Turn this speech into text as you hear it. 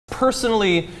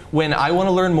personally, when I want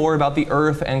to learn more about the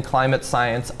Earth and climate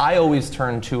science, I always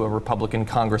turn to a Republican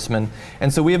congressman.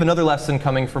 And so we have another lesson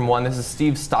coming from one. This is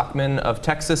Steve Stockman of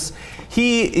Texas.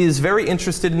 He is very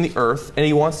interested in the Earth, and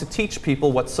he wants to teach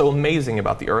people what's so amazing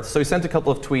about the Earth. So he sent a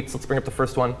couple of tweets. Let's bring up the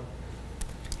first one.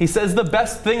 He says, the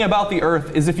best thing about the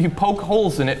Earth is if you poke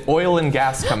holes in it, oil and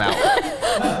gas come out.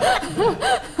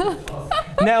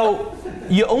 Now,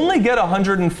 you only get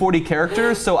 140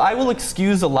 characters, so I will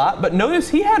excuse a lot, but notice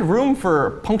he had room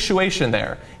for punctuation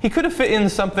there. He could have fit in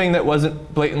something that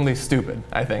wasn't blatantly stupid,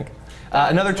 I think.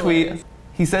 Another tweet.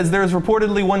 He says there is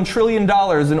reportedly $1 trillion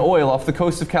in oil off the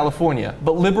coast of California,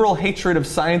 but liberal hatred of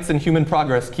science and human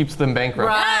progress keeps them bankrupt.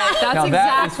 Right,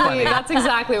 that's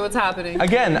exactly what's happening.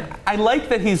 Again, I like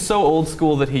that he's so old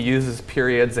school that he uses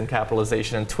periods and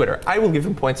capitalization in Twitter. I will give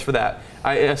him points for that.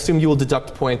 I assume you will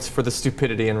deduct points for the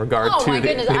stupidity in regard to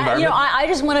the environment. I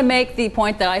just want to make the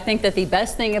point that I think that the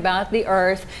best thing about the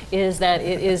Earth is that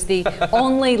it is the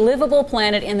only livable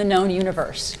planet in the known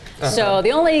universe. So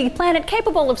the only planet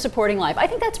capable of supporting life. I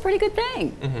think that's a pretty good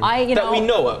thing. That we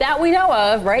know of. That we know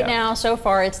of. Right now, so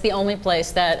far, it's the only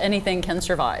place that anything can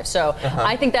survive. So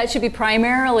I think that should be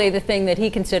primarily the thing that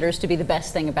he considers to be the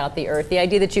best thing about the Earth. The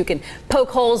idea that you can poke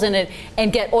holes in it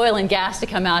and get oil and gas to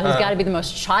come out has got to be the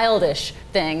most childish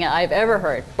thing I've ever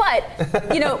heard.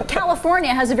 But, you know,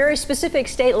 California has a very specific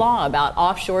state law about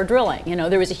offshore drilling. You know,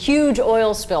 there was a huge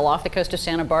oil spill off the coast of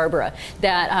Santa Barbara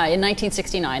that in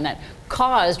 1969 that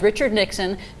caused Richard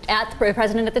Nixon, the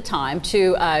president at the time,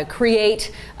 to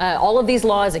create all of these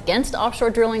laws against offshore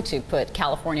drilling, to put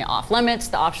California off limits,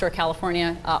 the offshore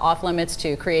California off limits,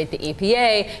 to create the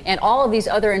EPA, and all of these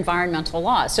other environmental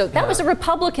laws. So that was a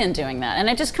Republican doing that, and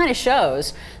it just kind of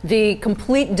shows the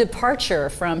complete departure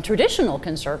from traditional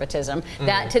conservatism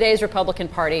that today's Republican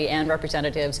Party and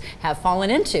representatives have fallen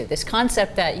into. This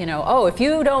concept that, you know, oh, if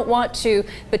you don't want to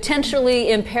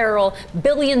potentially imperil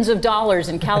billions of dollars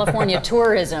in California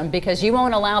tourism because you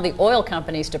won't allow the oil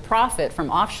companies to profit from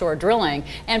offshore drilling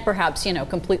and perhaps, you know,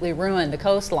 completely ruin the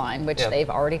coastline, which they've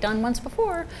already done once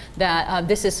before, that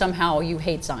this is somehow you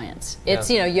hate science. It's,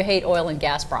 you know, you hate oil and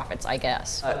gas profits, I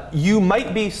guess. You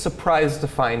might be surprised to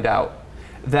find out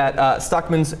that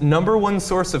Stockman's #1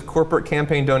 source of corporate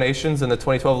campaign donations in the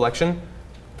 2012 election,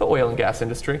 the oil and gas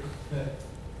industry.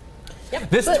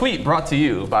 This tweet brought to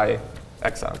you by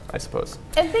Exxon, I suppose.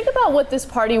 And think about what this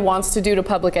party wants to do to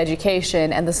public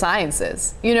education and the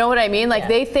sciences. You know what I mean? Like,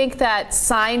 they think that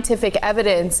scientific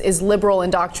evidence is liberal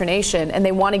indoctrination, and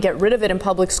they want to get rid of it in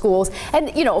public schools.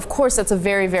 And, you know, of course, that's a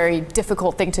very, very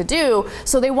difficult thing to do.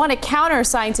 So they want to counter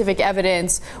scientific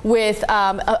evidence with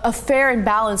a fair and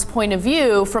balanced point of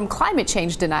view from climate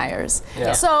change deniers.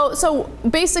 So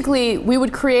basically, we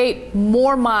would create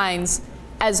more minds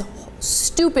as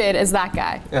stupid as that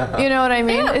guy. You know what I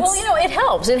mean? Yeah, well, you know, it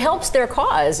helps. It helps their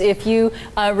cause. If you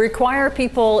require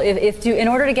people, in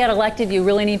order to get elected, you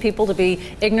really need people to be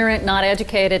ignorant, not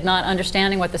educated, not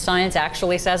understanding what the science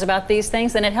actually says about these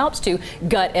things, then it helps to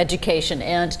gut education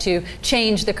and to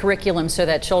change the curriculum so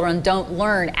that children don't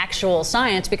learn actual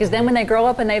science, because then when they grow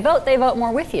up and they vote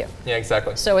more with you. Yeah,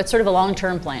 exactly. So it's sort of a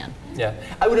long-term plan. Yeah,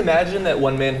 I would imagine that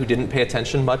one man who didn't pay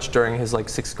attention much during his like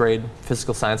 6th grade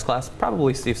physical science class,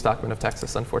 probably Steve Stockman of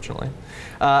Texas, unfortunately.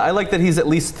 I like that he's at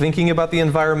least thinking about the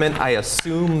environment. I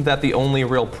assume that the only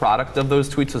real product of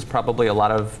those tweets was probably a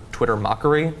lot of Twitter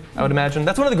mockery, I would imagine.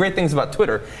 That's one of the great things about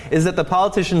Twitter, is that the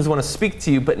politicians want to speak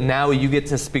to you, but now you get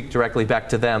to speak directly back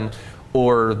to them,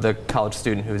 or the college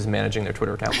student who's managing their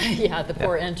Twitter account. Yeah, the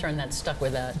poor intern that's stuck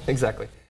with that. Exactly.